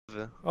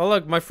Oh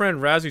look, my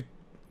friend Razzie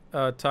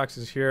Tox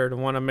is here, the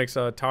one that makes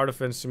a tower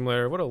defense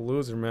simulator. What a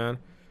loser, man.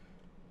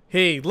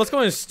 Hey, let's go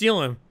and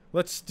steal him.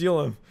 Let's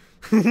steal him.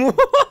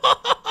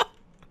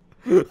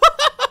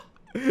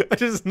 I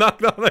just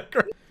knocked out that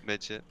girl.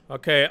 Midget.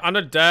 Okay, I'm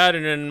a dad,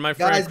 and then my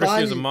friend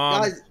Christy is a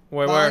mom. Guys,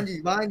 wait, behind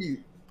you, behind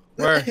you.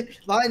 Where?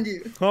 Behind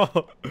you.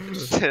 Oh.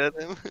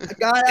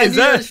 Guy, I need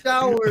a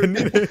shower.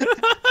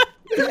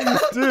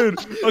 Dude,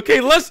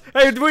 okay, let's.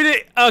 Hey,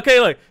 okay,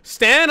 like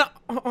stand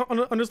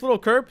on this little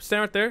curb.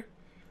 Stand right there.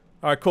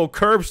 All right, cool.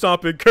 Curb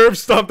stomp it. Curb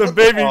stomp the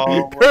baby.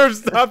 Oh, curb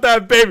stomp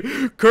that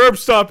baby. Curb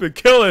stomp it.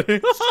 Kill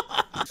it.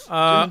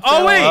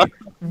 Oh wait,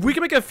 we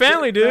can make a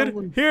family,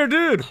 dude. Here,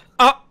 dude.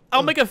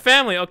 I'll make a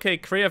family. Okay,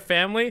 create a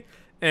family,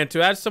 and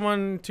to add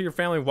someone to your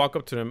family, walk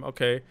up to them.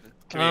 Okay.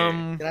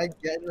 Can I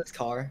get in this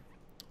car?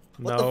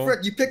 What No. the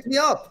frick? You picked me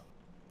up.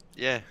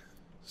 Yeah.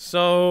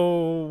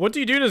 So, what do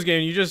you do in this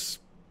game? You just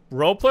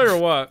roleplay or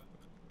what?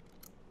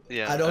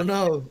 Yeah. I don't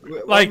know.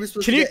 Like,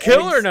 can you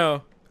kill her or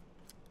no?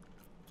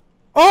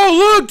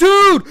 Oh, look,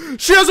 dude!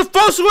 She has a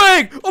false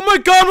leg! Oh my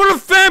god, what a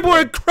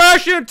fanboy and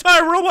crash the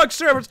entire Roblox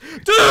servers!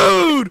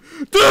 Dude!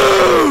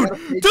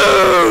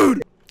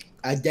 Dude!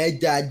 I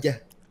did.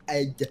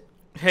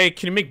 Hey,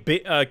 can you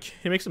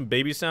make some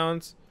baby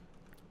sounds?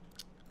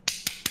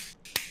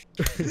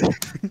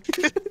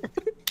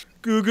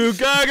 Goo goo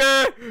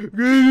gaga!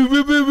 Goo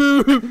boo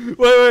boo boo!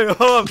 Wait,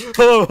 hold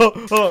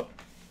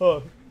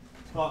on.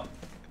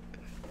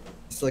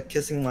 It's like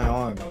kissing my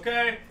arm.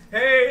 Okay.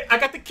 Hey, I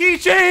got the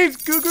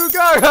keychains! Goo goo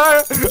gaga!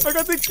 I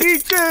got the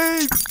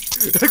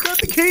keychains! I got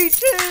the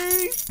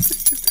keychains!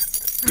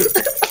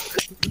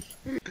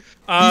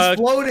 He's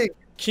floating!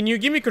 Can you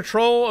give me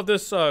control of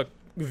this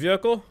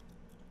vehicle?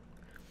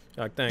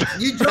 Thanks.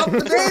 You dropped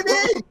the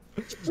baby!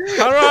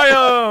 How do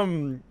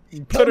I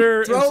put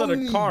her inside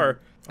a car?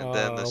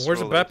 Where's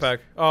the backpack?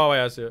 Oh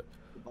wait, I see it.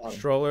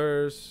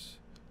 Strollers,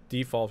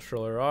 default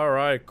stroller. All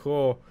right,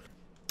 cool.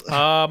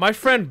 My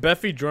friend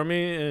Beffy joined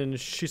me, and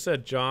she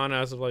said John,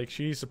 as of like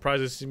she's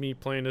surprised to see me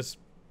playing this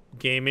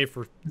game made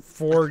for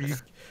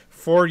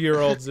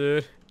four-year-olds,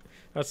 dude.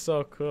 That's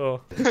so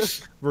cool.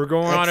 We're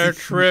going on our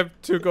trip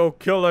to go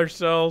kill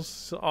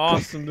ourselves.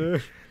 Awesome,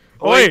 dude.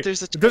 Oh wait,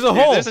 there's a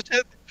hole. There's a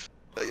chest.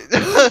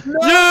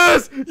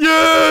 Yes! Yes!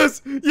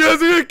 Yes! We're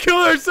gonna kill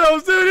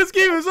ourselves, dude! This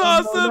game is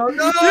awesome!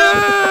 No.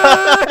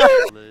 Yeah!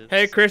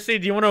 Hey, Christy,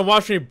 do you want to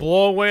watch me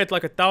blow away at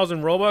like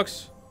 1,000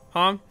 Robux?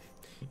 Huh?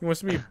 You want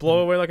to see me blow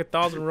away like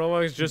 1,000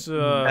 Robux just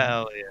to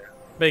Hell yeah.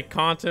 make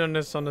content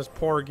on this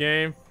poor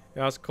game?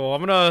 Yeah, that's cool.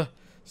 I'm gonna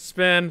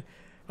spend.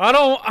 I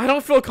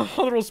don't feel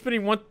comfortable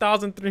spending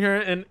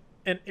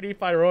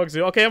 1,385 Robux.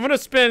 Okay, I'm gonna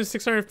spend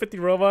 650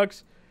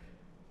 Robux.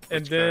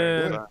 And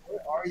then, Where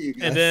are you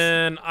guys? and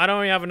then I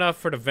don't even have enough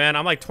for the van.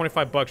 I'm like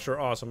 25 bucks for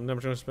awesome. I'm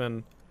just gonna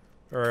spend,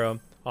 or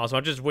awesome.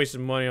 I just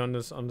wasted money on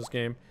this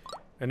game.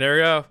 And there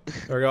we go.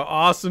 There we go.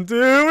 Awesome,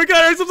 dude. We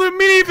got ourselves a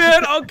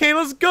minivan. Okay,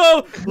 let's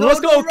go. Let's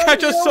go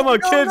catch us some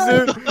kids,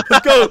 dude.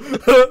 Let's go.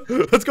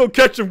 Let's go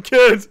catch some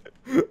kids.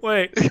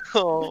 Wait.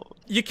 Oh.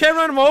 You can't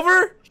run them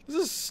over? This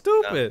is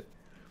stupid.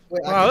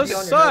 Wait, Wow,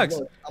 this sucks.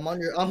 I'm on.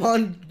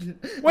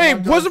 Wait,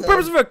 what's the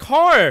purpose of a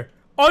car?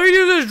 All you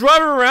do is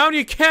drive around.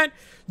 You can't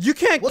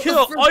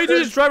kill. All you do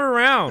is drive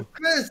around.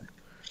 Chris,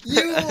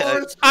 you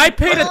are. I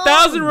paid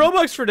 1,000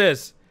 Robux for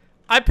this.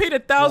 I paid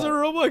 1,000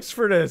 Robux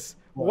for this.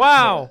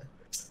 Wow.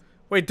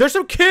 Wait, there's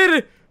some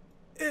kid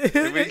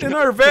in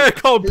our van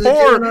called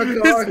Poor.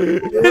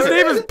 His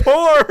name is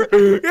Poor.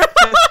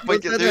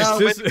 Wait,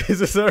 Is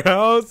this our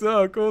house?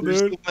 Oh, cool,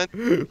 there's dude. so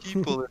many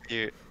people in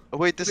here. Oh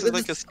wait, this is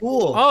like a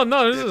school. Oh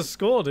no, this is a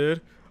school, dude.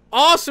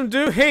 Awesome,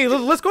 dude. Hey,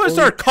 let's go and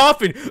start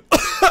coughing.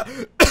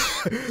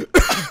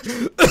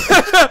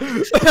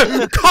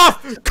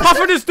 Cough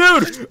for this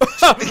dude.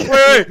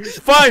 wait,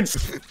 find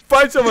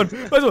someone.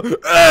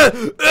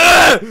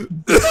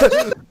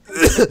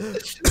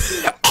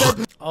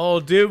 Oh,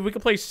 dude, we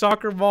can play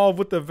soccer ball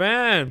with the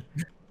van.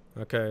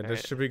 Okay,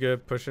 this should be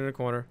good. Push it in the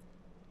corner.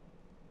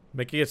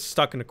 Make it get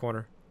stuck in the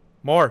corner.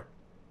 More.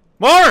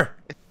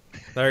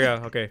 There you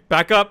go. Okay,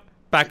 back up.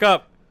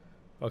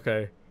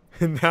 Okay.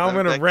 Now I'm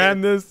gonna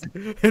ram this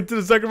into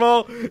the second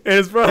ball, and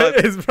it's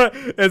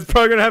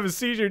probably gonna have a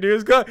seizure, dude.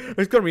 It's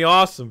gonna be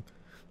awesome.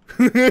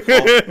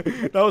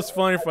 That was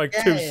funny for like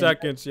 2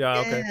 seconds. Yeah,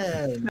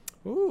 okay.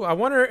 Ooh, I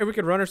wonder if we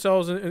could run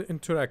ourselves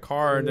into that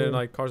car and then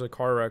like cause a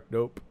car wreck.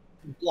 Nope.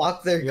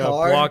 Block their Yeah,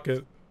 car. block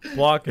it,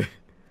 bro.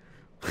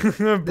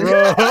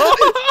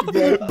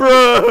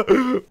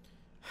 Bro.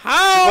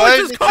 How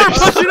is this car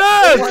pushing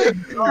us?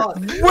 Oh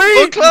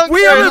Wait,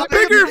 we have a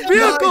bigger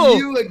vehicle.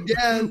 You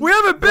again. We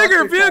have a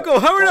bigger vehicle.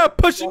 How are we not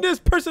pushing this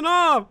person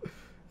off?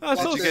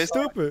 That's so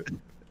stupid.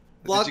 Did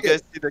you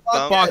guys see the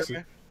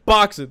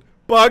Box it.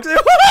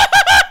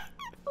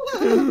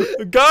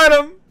 Got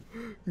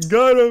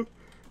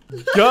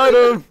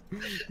him.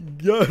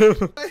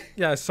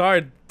 Yeah,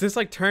 sorry. This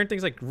like turn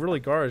things like really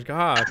garbage.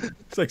 God,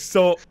 it's like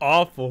so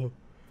awful.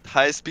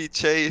 High speed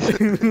chase.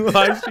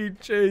 High speed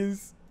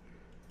chase.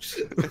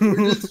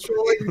 We're just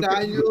trolling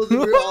 9-year-olds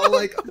and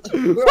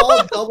we're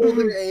all double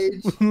their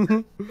age.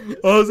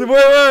 Oh, so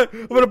wait,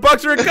 I'm gonna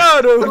box your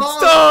account.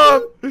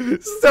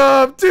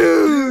 Stop,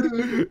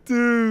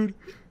 dude.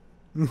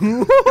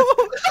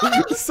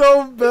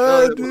 So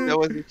bad, dude. That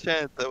was your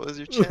chance. That was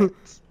your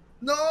chance.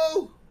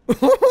 No.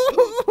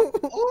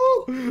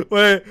 Oh.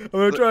 Wait, I'm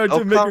gonna try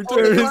to make her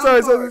turn.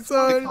 Inside.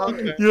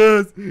 Okay.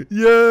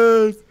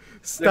 Yes.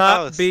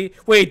 Stop, house. B.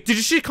 Wait, did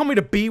she call me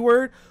the B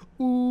word?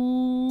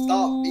 Ooh.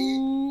 Stop,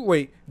 B.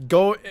 Wait,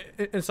 go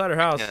inside her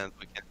house. Yeah,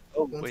 we can.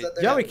 Oh, wait.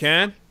 Yeah, we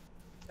can.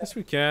 Yes,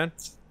 we can.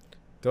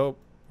 Dope.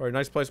 Alright,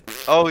 nice place.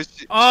 Oh,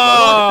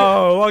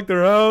 Oh, locked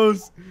their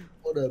house.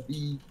 What a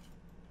B.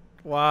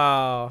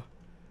 Wow.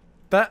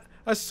 That's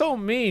so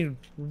mean.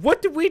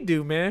 What did we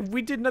do, man?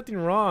 We did nothing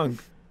wrong.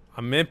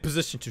 I'm in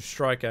position to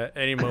strike at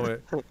any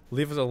moment.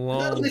 Leave us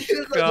alone. Leave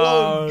us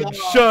God, alone, God.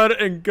 shut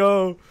it and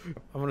go.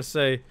 I'm gonna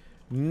say,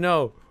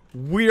 no.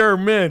 We are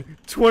men.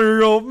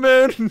 20-year-old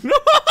men.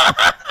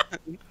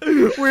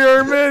 We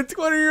are men.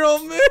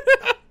 20-year-old men.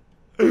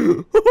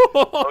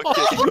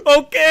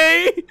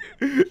 Okay.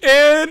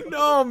 And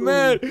oh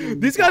man,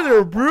 these guys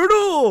are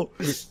brutal.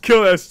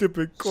 Kill that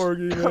stupid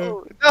corgi,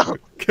 man. No.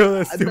 Kill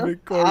that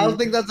stupid corgi. I don't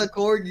think that's a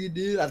corgi,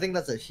 dude. I think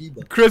that's a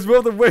Shiba. Chris,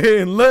 move the way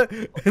and let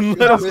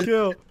us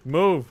kill.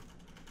 Move.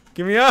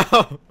 Get me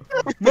out.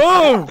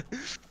 Move.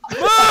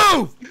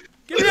 Move.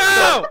 Get me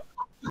out.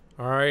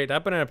 All right,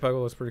 that banana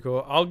puggle looks pretty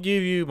cool. I'll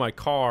give you my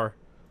car.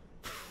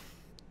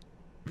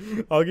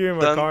 I'll give you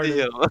my car.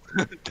 Deal.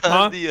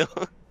 Huh? Deal.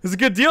 It's a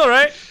good deal,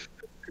 right?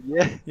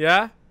 Yeah.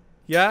 Yeah?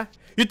 Yeah?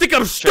 You think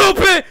I'm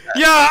stupid?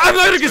 Yeah, I'm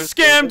not gonna get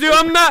scammed, dude.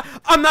 I'm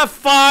not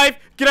 5.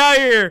 Get out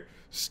of here.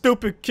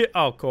 Stupid kid.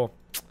 Oh, cool.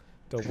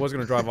 Dope. Was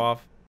gonna drive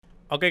off.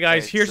 Okay,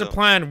 guys, here's the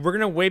plan. We're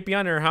gonna wait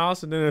behind her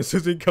house, and then as soon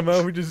as we come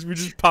out, we just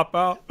pop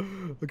out.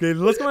 Okay,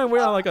 let's go and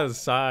wait on like on the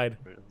side.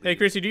 Hey,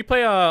 Chrissy, do you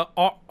play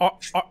Arsenal?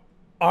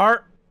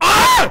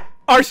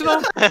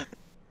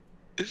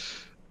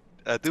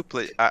 I do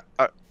play.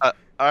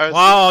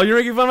 Wow, you're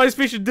making fun of my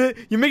speech.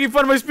 You're making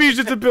fun of my speech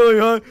disability,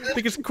 huh?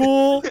 Think it's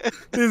cool? Think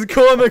it's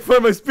cool to make fun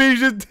of my speech?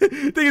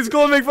 Think it's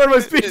cool to make fun of my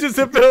speech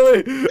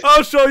disability?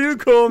 I'll show you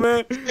cool,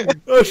 man.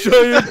 I'll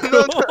show you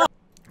cool.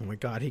 Oh my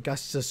god, he got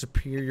a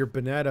superior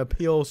banana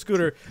peel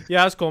scooter.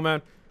 Yeah, that's cool,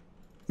 man.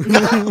 No,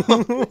 they're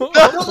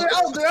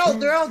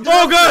out.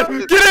 Oh god!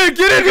 Get in!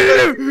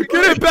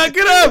 Back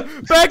it up!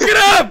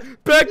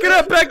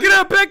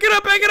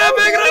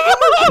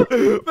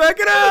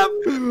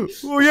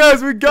 Oh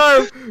yes, we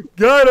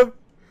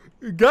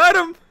got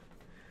him!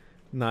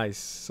 Nice.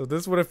 So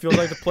this is what it feels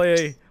like to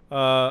play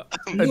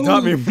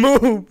Adopt Me.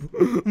 Move!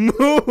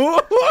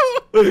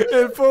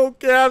 In full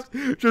caps,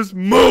 just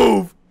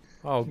move!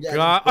 Oh Yeah,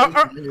 god.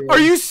 Are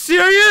you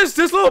serious?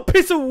 This little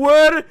piece of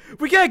wood?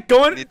 We can't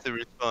go in. Need to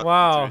respawn.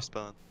 Wow. Need to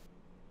respawn.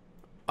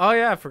 Oh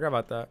yeah, I forgot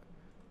about that.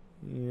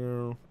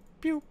 Yeah.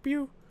 Pew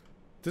pew.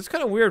 This is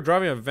kind of weird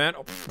driving a van.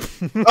 You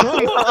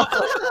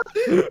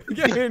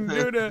can't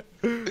do that.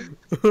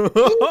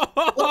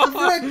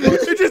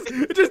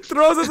 It just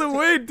throws us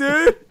away,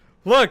 dude.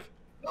 Look.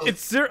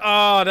 It's zero.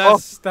 Oh,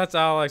 that's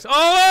Alex.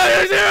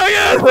 Oh,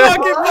 yes,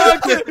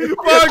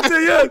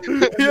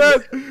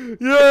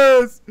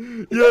 yes.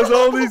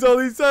 All these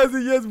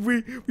sizes. Yes,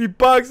 we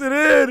box it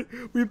in.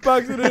 We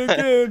box it in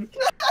again.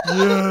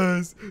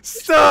 Yes.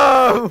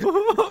 Stop.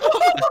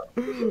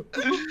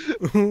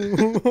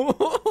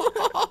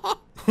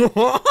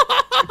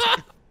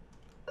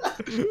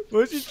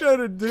 What's she trying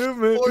to do,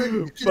 man?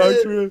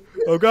 Box her in.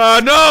 Oh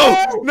god,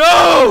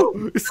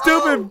 no!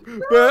 Stupid!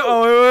 Man.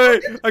 Oh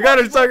wait. I got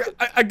her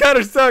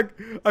stuck.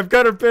 I've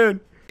got her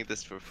pinned.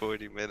 This for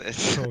 40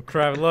 minutes. Oh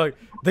crap! Look,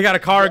 they got a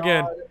car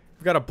again.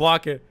 We gotta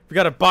block it. We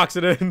gotta box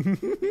it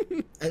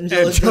in.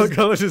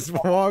 Angelica just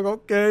walk.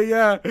 Okay,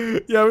 yeah, we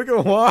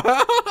can walk.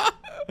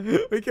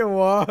 We can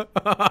walk.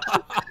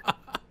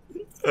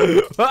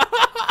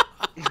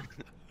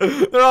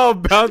 They're all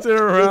bouncing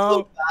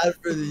around. I feel bad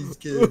for these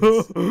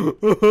kids.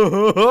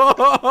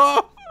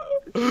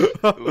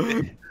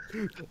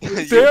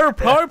 They're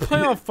probably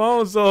playing on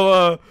phones,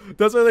 so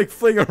that's why they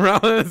fling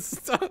around and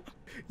stuff.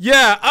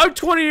 Yeah, I'm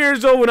 20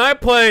 years old when I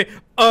play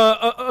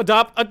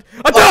Adopt Me.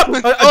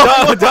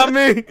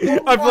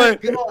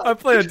 I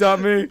play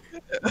Adopt Me.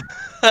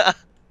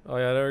 Oh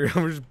yeah, there we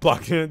go. We're just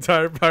blocking the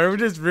entire part. We're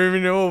just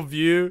ruining the whole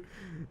view.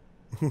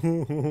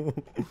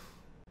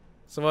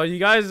 So you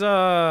guys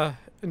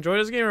enjoy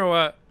this game or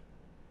what?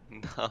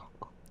 No.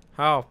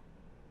 How?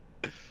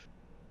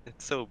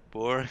 It's so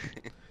boring.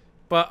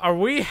 But are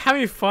we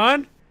having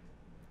fun?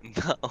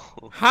 No.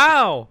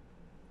 How?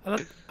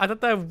 I thought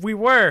that we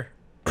were.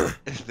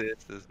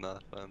 This is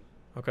not fun.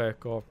 Okay,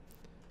 cool.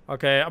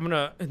 Okay, I'm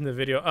gonna end the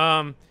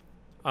video.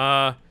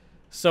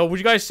 So would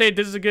you guys say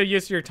this is a good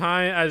use of your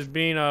time as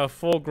being a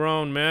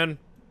full-grown man?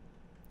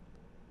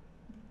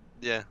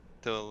 Yeah,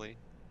 totally.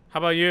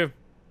 How about you,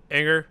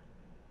 Anger?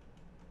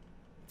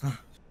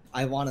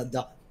 I wanna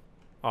die.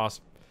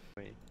 Awesome.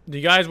 Wait. Do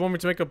you guys want me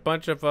to make a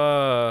bunch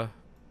of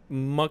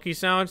monkey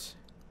sounds?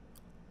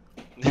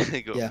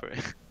 Go Yeah. for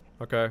it.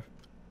 Okay.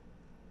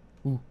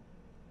 Ooh.